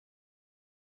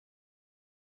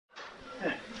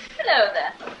Hello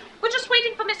there. We're just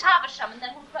waiting for Miss Havisham, and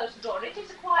then we'll close the door. It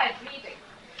is a quiet reading.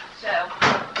 So...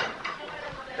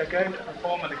 They're going to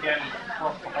perform it again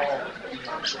across the hall.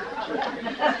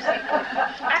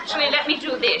 Actually, let me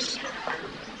do this.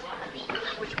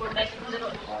 Which will make it a little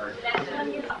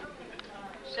less...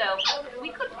 So, we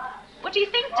could... What do you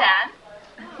think, Dan?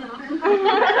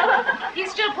 He's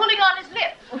still pulling on his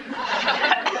lip.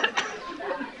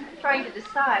 Trying to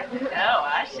decide. Oh,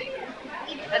 I see.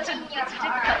 It's a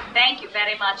difficult... Thank you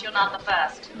very much. You're not the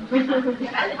first.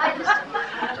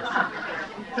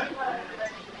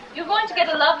 You're going to get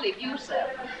a lovely view,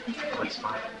 sir. That's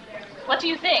fine. What do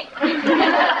you think?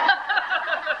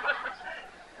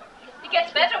 It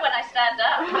gets better when I stand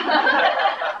up.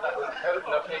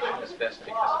 Location is best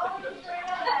because of the heat.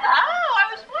 Oh, I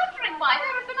was wondering why.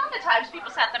 There have been other times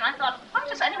people sat there and I thought, why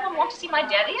does anyone want to see my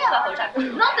derriere the whole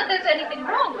time? Not that there's anything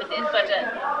wrong with it, but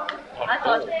I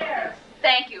thought,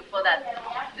 thank you for that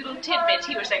little tidbit.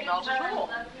 He was saying not at all.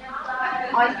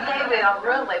 I say we are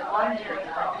really wondering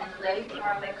about this lady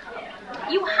when they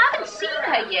come. You haven't seen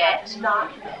her yet?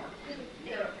 Not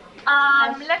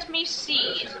Let me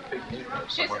see. She's a big newt.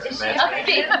 She's Someone's a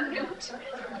big newt.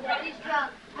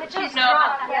 I don't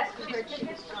know. Yes, we heard she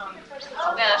was strong.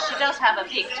 Well, she does have a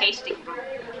big tasting room.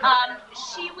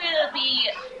 She will be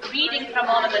reading from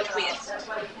Oliver Twist.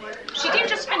 She did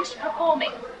just finish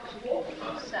performing.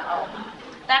 So,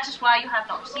 that is why you have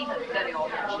not seen her very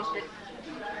often.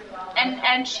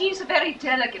 And she's a very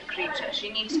delicate creature. She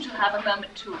needs to have a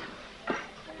moment to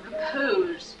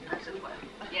repose, as it were.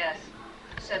 Yes.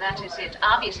 So that is it.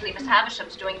 Obviously, Miss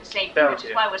Havisham's doing the same thing, which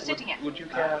is why we're sitting here. Would you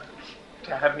care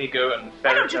to have me go and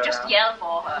Why ferret don't you her just out? yell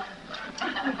for her?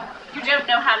 You don't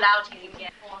know how loud he can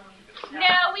get.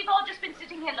 No, we've all just been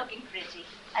sitting here looking pretty.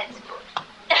 That's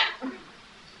good.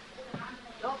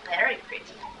 You're very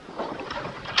pretty.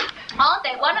 Aren't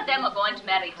they? One of them are going to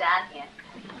marry Dan here.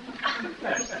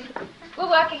 We're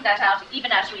working that out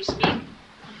even as we speak.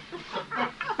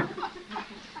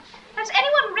 Has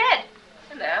anyone read?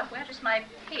 Hello, where is my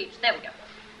page? There we go.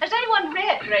 Has anyone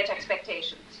read Great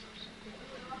Expectations?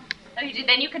 Oh, you did?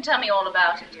 Then you can tell me all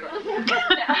about it. No,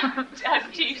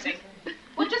 I'm teasing.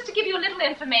 Well, just to give you a little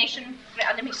information,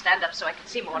 let me stand up so I can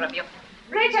see more of you.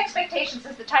 Great Expectations,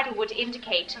 as the title would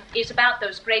indicate, is about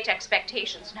those great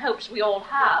expectations and hopes we all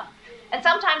have. And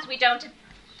sometimes we don't...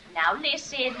 Now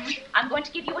listen, I'm going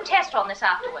to give you a test on this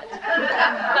afterwards.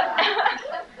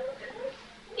 But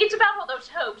it's about all those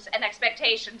hopes and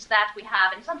expectations that we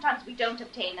have, and sometimes we don't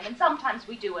obtain them, and sometimes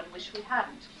we do and wish we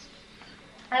hadn't.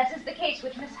 As is the case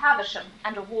with Miss Havisham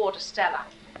and Award Estella.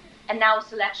 And now a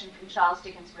selection from Charles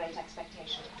Dickens' Great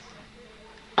Expectations.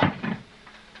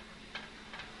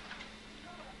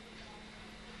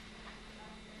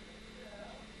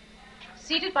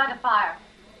 Seated by the fire,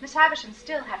 Miss Havisham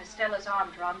still had Estella's arm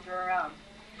drawn through her own,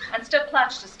 and still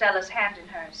clutched Estella's hand in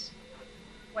hers.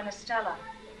 When Estella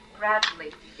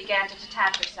gradually began to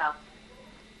detach herself,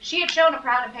 she had shown a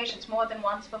proud impatience more than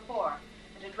once before,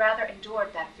 and had rather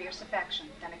endured that fierce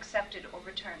affection than accepted or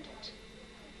returned it.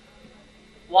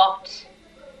 What?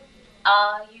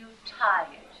 Are you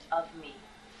tired of me?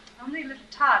 Only a little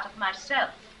tired of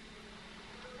myself.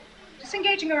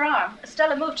 Disengaging her arm,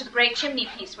 Estella moved to the great chimney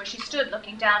piece where she stood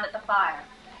looking down at the fire.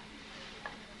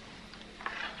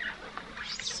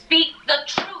 Speak the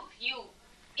truth, you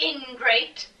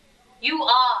ingrate. You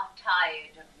are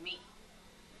tired of me.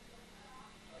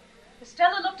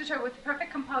 Estella looked at her with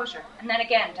perfect composure, and then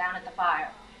again down at the fire.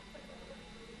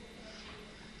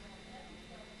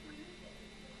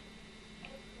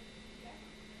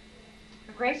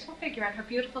 Her graceful figure and her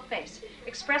beautiful face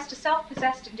expressed a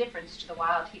self-possessed indifference to the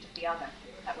wild heat of the other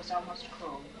that was almost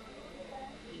cruel.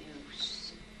 You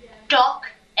stock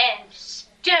and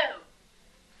stone.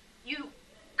 You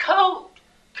cold,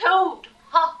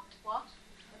 hot. What?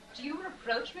 Do you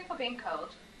reproach me for being cold?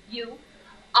 You?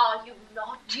 Are you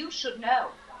not? You should know.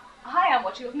 I am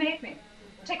what you have made me.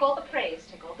 Take all the praise,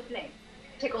 take all the blame.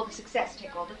 Take all the success,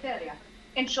 take all the failure.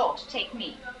 In short, take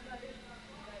me.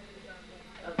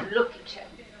 Oh, look at her.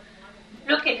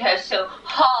 Look at her so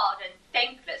hard and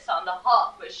thankless on the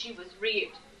hearth where she was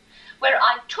reared, where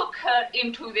I took her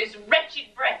into this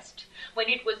wretched breast when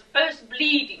it was first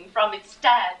bleeding from its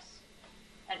stabs,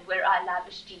 and where I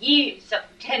lavished years of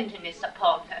tenderness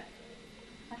upon her.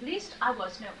 At least I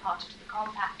was no party to the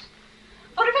compact.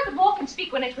 For if I could walk and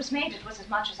speak when it was made, it was as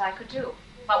much as I could do.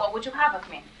 But what would you have of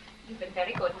me? You've been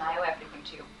very good and I owe everything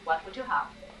to you. What would you have?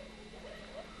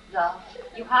 Love.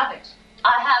 You have it.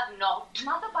 I have not.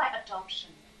 Mother by adoption.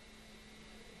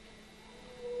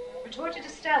 Retorted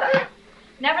Estella,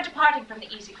 never departing from the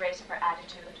easy grace of her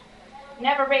attitude,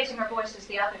 never raising her voice as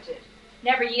the other did,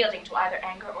 never yielding to either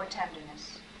anger or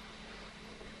tenderness.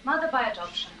 Mother by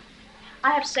adoption,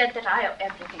 I have said that I owe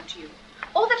everything to you.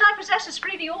 All that I possess is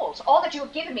freely yours. All that you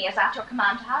have given me is at your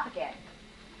command to have again.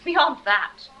 Beyond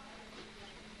that,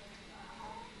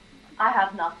 I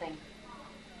have nothing.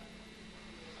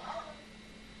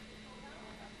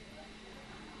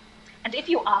 And if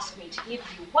you ask me to give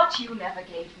you what you never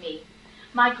gave me,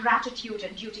 my gratitude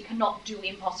and duty cannot do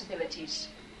impossibilities.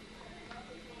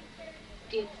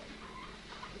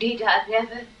 Did I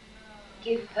never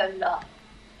give her love?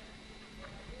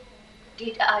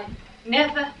 Did I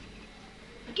never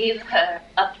give her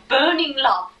a burning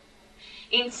love,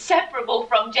 inseparable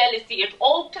from jealousy at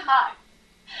all times,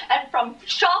 and from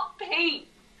sharp pain,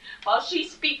 while she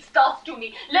speaks thus to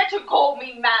me? Let her call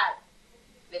me mad.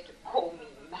 Let her call me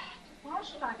mad. Why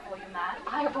should I call you mad?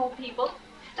 I of all people.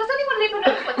 Does anyone live who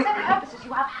knows what set purposes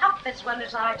you have half as well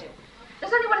as I do?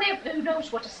 Does anyone live who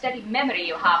knows what a steady memory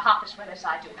you have half as well as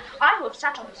I do? I who have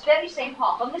sat on this very same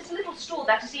path, on this little stool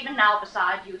that is even now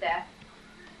beside you there,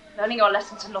 learning your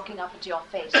lessons and looking up into your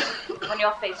face, when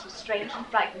your face was strange and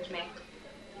frightened me.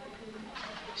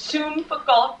 Soon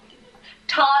forgotten.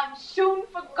 Time soon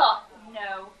forgotten.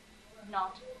 No,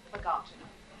 not forgotten.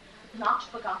 Not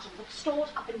forgotten, but stored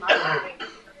up in my memory.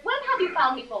 When have you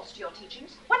found me false to your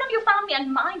teachings? When have you found me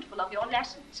unmindful of your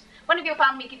lessons? When have you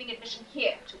found me giving admission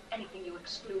here to anything you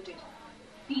excluded?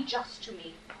 Be just to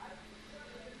me.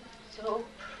 So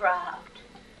proud.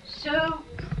 So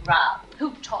proud.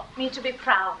 Who taught me to be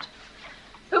proud?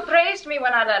 Who praised me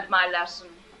when I learned my lesson?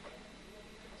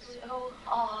 So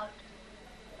hard.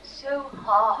 So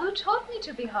hard. Who taught me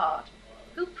to be hard?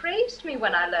 Who praised me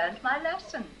when I learned my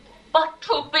lesson? But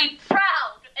to be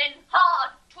proud and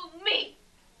hard to me.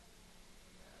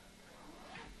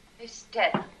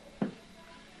 Estella.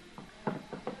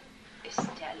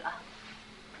 Estella.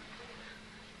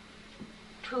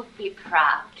 To be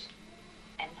proud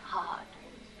and hard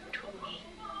to me.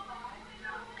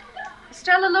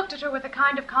 Estella looked at her with a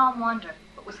kind of calm wonder,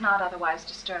 but was not otherwise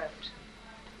disturbed.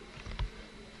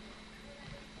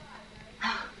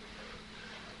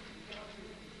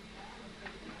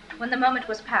 When the moment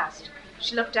was past,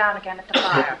 she looked down again at the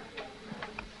fire.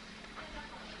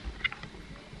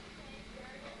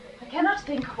 I cannot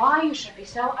think why you should be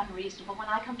so unreasonable when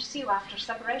I come to see you after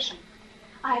separation.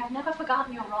 I have never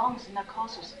forgotten your wrongs and their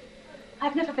causes. I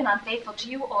have never been unfaithful to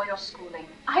you or your schooling.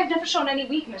 I have never shown any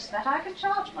weakness that I can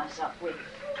charge myself with.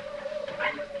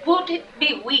 Would it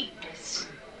be weakness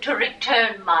to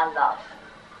return my love?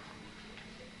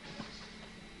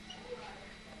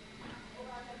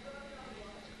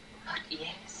 But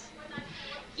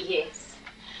yes,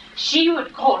 she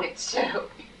would call it so.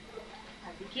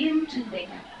 I begin to think.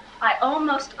 I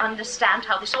almost understand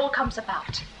how this all comes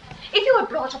about. If you had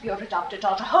brought up your adopted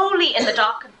daughter wholly in the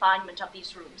dark confinement of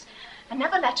these rooms, and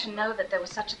never let her know that there was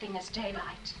such a thing as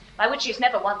daylight, by which she has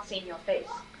never once seen your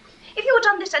face. If you had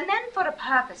done this, and then for a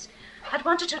purpose, had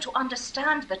wanted her to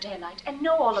understand the daylight and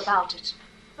know all about it,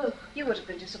 you would have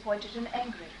been disappointed and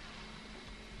angry.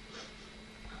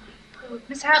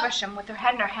 Miss Havisham, with her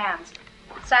head in her hands,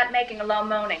 sat making a low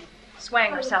moaning,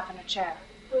 swaying herself in her chair,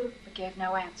 but gave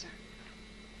no answer.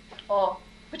 Or,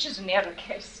 which is a nearer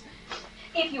case,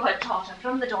 if you had taught her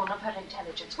from the dawn of her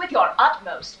intelligence, with your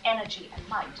utmost energy and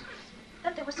might,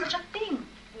 that there was such a thing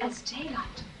as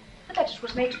daylight, but that it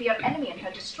was made to be her enemy and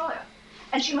her destroyer,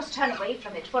 and she must turn away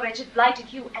from it, for it had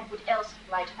blighted you and would else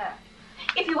blight her.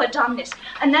 If you had done this,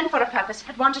 and then for a purpose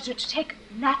had wanted her to take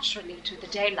naturally to the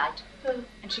daylight,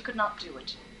 and she could not do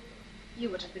it, you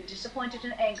would have been disappointed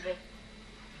and angry.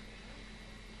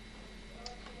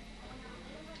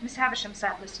 Miss Havisham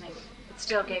sat listening, but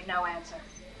still gave no answer.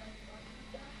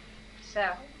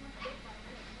 So,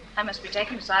 I must be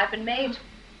taken as I have been made.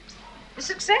 The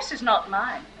success is not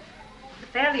mine. The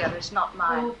failure is not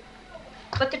mine.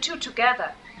 But the two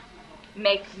together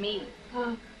make me.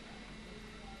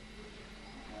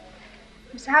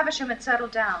 Miss Havisham had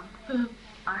settled down.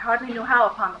 I hardly knew how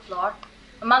upon the floor,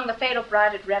 among the fatal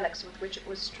braided relics with which it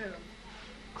was strewn.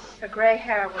 Her grey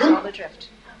hair was all adrift,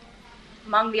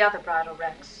 among the other bridal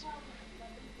wrecks,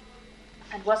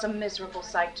 and was a miserable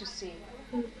sight to see.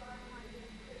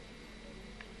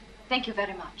 Thank you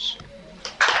very much.